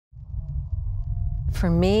For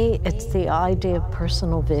me, it's the idea of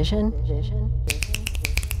personal vision.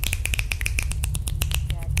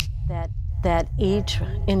 That each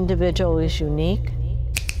individual is unique.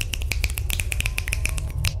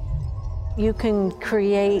 You can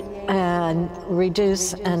create and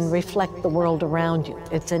reduce and reflect the world around you.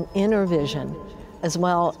 It's an inner vision as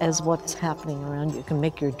well as what's happening around you. You can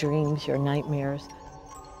make your dreams, your nightmares.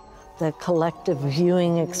 The collective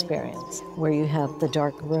viewing experience where you have the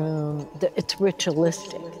dark room, it's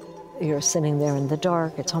ritualistic. You're sitting there in the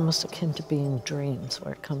dark. It's almost akin to being dreams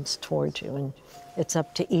where it comes towards you. And it's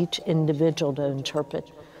up to each individual to interpret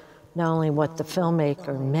not only what the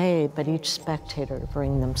filmmaker made, but each spectator to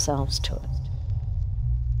bring themselves to it.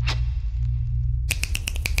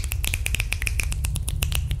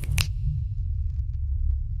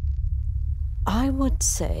 I would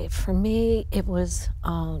say, for me, it was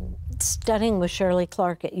studying with Shirley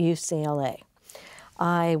Clarke at UCLA.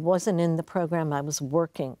 I wasn't in the program. I was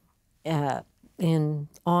working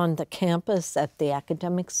on the campus at the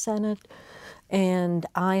Academic Senate, and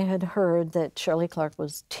I had heard that Shirley Clarke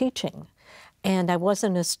was teaching. And I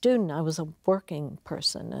wasn't a student. I was a working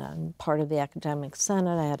person and part of the Academic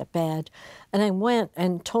Senate. I had a badge. And I went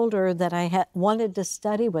and told her that I wanted to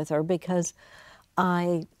study with her because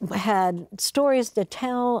I had stories to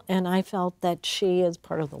tell, and I felt that she, as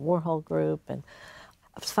part of the Warhol Group and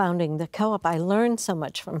founding the co-op, I learned so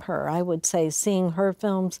much from her. I would say seeing her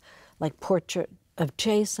films like Portrait of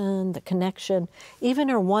Jason, The Connection, even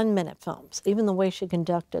her 1-minute films, even the way she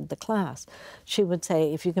conducted the class. She would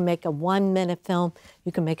say, if you can make a 1-minute film,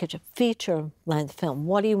 you can make it a feature-length film.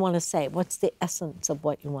 What do you want to say? What's the essence of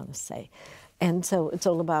what you want to say? And so it's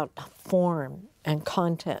all about form and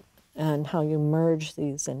content and how you merge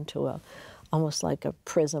these into almost like a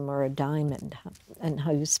prism or a diamond, and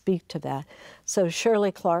how you speak to that. So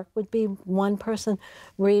Shirley Clarke would be one person.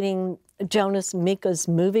 Reading Jonas Mekas'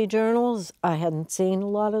 movie journals, I hadn't seen a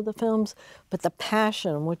lot of the films, but the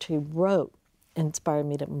passion in which he wrote inspired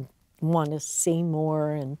me to want to see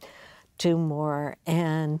more and do more.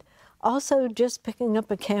 And also just picking up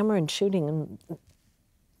a camera and shooting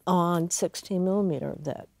on 16 millimeter,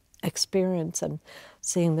 that experience and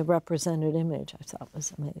seeing the represented image, I thought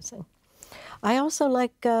was amazing. I also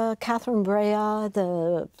like Catherine Brea,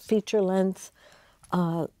 the feature-length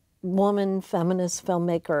woman feminist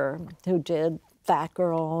filmmaker who did Fat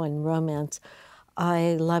Girl and Romance.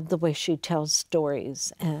 I love the way she tells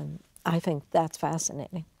stories, and I think that's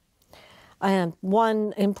fascinating. And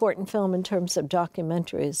one important film in terms of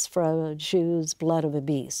documentaries, Frejus' Blood of a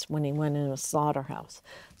Beast, when he went in a slaughterhouse.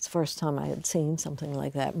 It's the first time I had seen something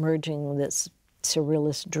like that, merging this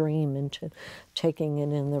surrealist dream into taking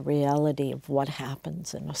it in the reality of what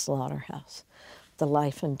happens in a slaughterhouse. The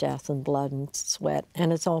life and death and blood and sweat.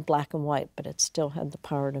 And it's all black and white, but it still had the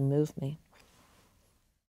power to move me.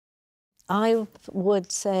 I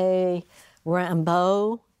would say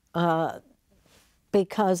Rimbaud,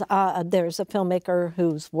 because there's a filmmaker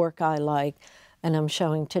whose work I like, and I'm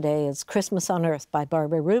showing today, is Christmas on Earth by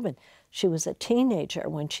Barbara Rubin. She was a teenager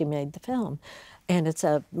when she made the film. And it's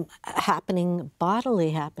a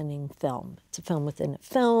bodily happening film. It's a film within a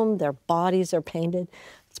film. Their bodies are painted.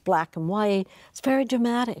 It's black and white. It's very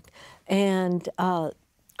dramatic. And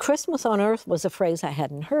Christmas on Earth was a phrase I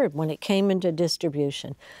hadn't heard when it came into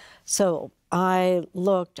distribution. So I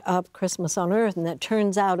looked up Christmas on Earth, and it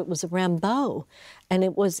turns out it was Rimbaud. And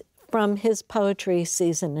it was from his poetry,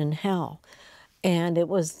 Season in Hell. And it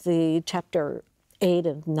was the chapter 8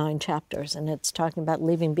 of 9 chapters, and it's talking about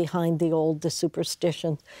leaving behind the old, the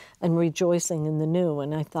superstitions, and rejoicing in the new.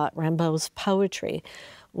 And I thought Rimbaud's poetry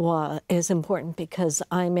is important because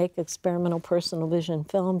I make experimental personal vision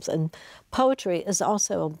films, and poetry is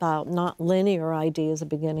also about not linear ideas, a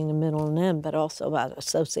beginning, a middle, and end, but also about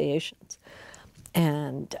associations.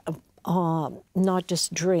 And not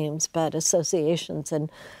just dreams, but associations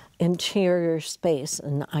and interior space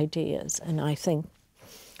and ideas. And I think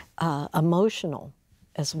emotional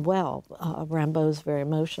as well. Rimbaud's very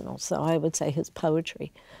emotional, so I would say his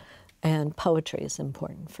poetry. And poetry is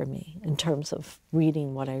important for me in terms of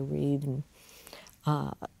reading what I read and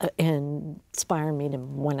inspire me to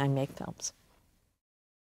when I make films.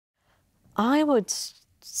 I would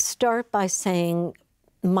start by saying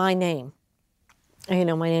my name. You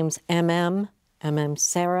know, my name's MM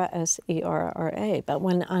Serra, S-E-R-R-A. But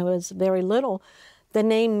when I was very little, the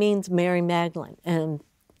name means Mary Magdalene. And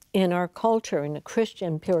in our culture, in a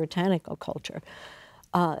Christian puritanical culture,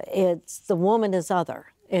 it's the woman is other.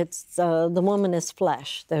 It's the woman is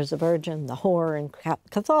flesh. There's a virgin, the whore, in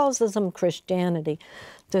Catholicism, Christianity.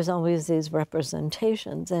 There's always these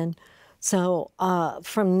representations. And So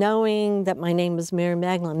from knowing that my name is Mary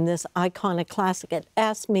Magdalene, this iconic classic, it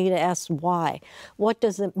asked me to ask why. What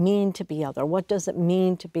does it mean to be other? What does it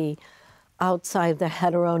mean to be outside the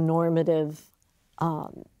heteronormative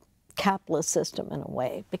capitalist system in a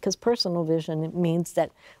way? Because personal vision, it means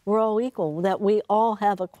that we're all equal, that we all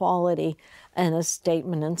have a quality and a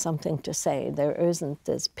statement and something to say. There isn't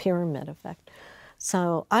this pyramid effect.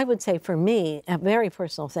 So I would say for me, a very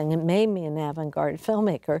personal thing, it made me an avant-garde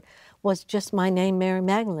filmmaker, was just my name, Mary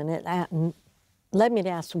Magdalene. It led me to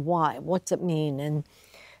ask why, what's it mean? And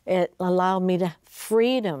it allowed me to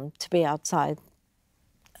freedom to be outside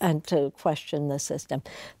and to question the system,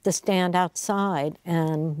 to stand outside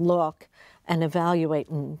and look and evaluate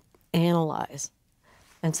and analyze.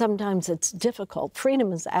 And sometimes it's difficult.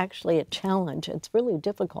 Freedom is actually a challenge. It's really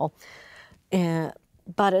difficult.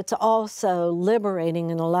 But it's also liberating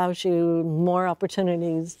and allows you more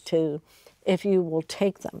opportunities to, if you will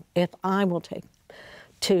take them, if I will take them,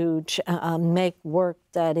 to make work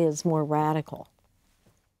that is more radical.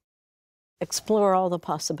 Explore all the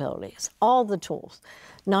possibilities, all the tools,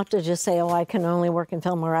 not to just say, oh, I can only work in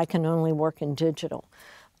film or I can only work in digital.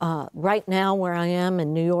 Right now, where I am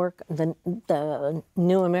in New York, the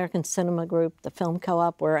New American Cinema Group, the Film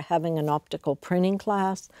Co-op, we're having an optical printing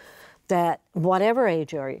class that whatever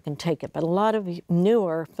age you are, you can take it. But a lot of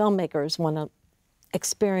newer filmmakers want to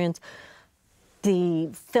experience the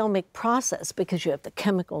filmic process because you have the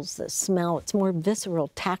chemicals, the smell. It's more visceral,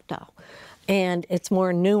 tactile, and it's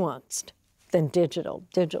more nuanced than digital.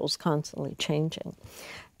 Digital's constantly changing.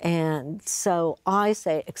 And so I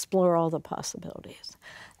say explore all the possibilities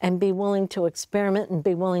and be willing to experiment and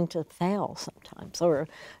be willing to fail sometimes, or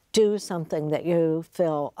do something that you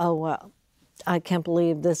feel, oh, well, I can't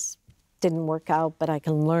believe this didn't work out, but I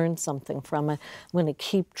can learn something from it. I'm going to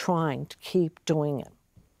keep trying, to keep doing it,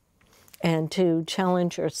 and to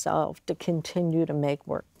challenge yourself to continue to make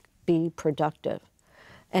work, be productive,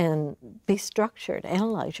 and be structured,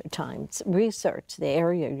 analyze your time, research the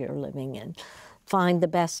area you're living in, find the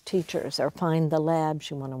best teachers, or find the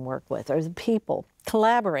labs you want to work with, or the people.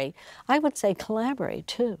 Collaborate. I would say collaborate,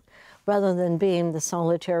 too. Rather than being the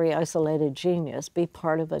solitary, isolated genius, be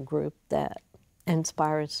part of a group that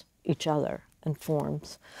inspires each other and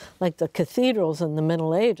forms. Like the cathedrals in the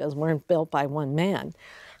Middle Ages weren't built by one man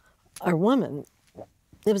or woman.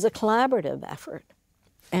 It was a collaborative effort.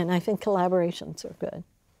 And I think collaborations are good.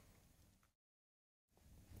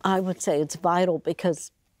 I would say it's vital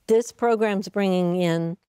because this program's bringing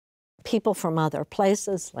in people from other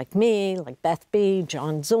places, like me, like Beth B.,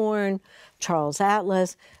 John Zorn, Charles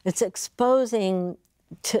Atlas. It's exposing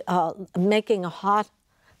to making a hot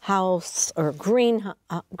house or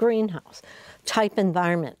greenhouse type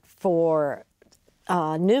environment for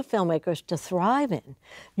new filmmakers to thrive in.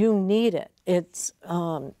 You need it.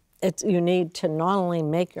 You need to not only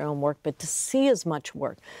make your own work, but to see as much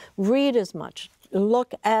work, read as much,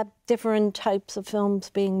 look at different types of films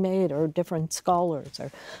being made, or different scholars,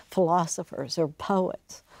 or philosophers, or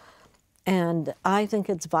poets. And I think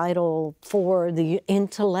it's vital for the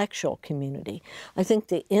intellectual community. I think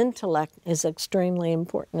the intellect is extremely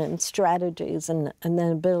important in strategies and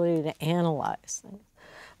the ability to analyze things.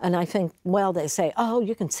 And I think, well, they say, oh,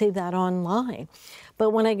 you can see that online.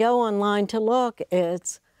 But when I go online to look,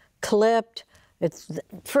 it's clipped.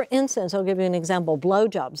 For instance, I'll give you an example,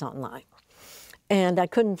 blowjobs online. And I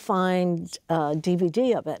couldn't find a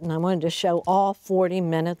DVD of it, and I wanted to show all 40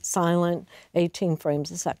 minutes, silent, 18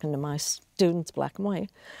 frames a second to my students, black and white.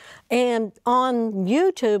 And on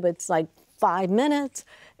YouTube, it's like 5 minutes,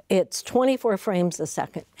 it's 24 frames a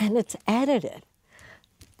second, and it's edited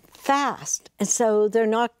fast. And so they're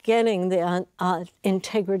not getting the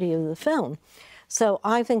integrity of the film. So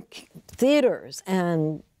I think theaters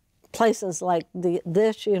and places like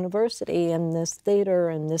this university and this theater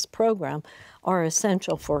and this program are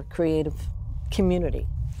essential for creative community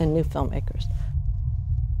and new filmmakers.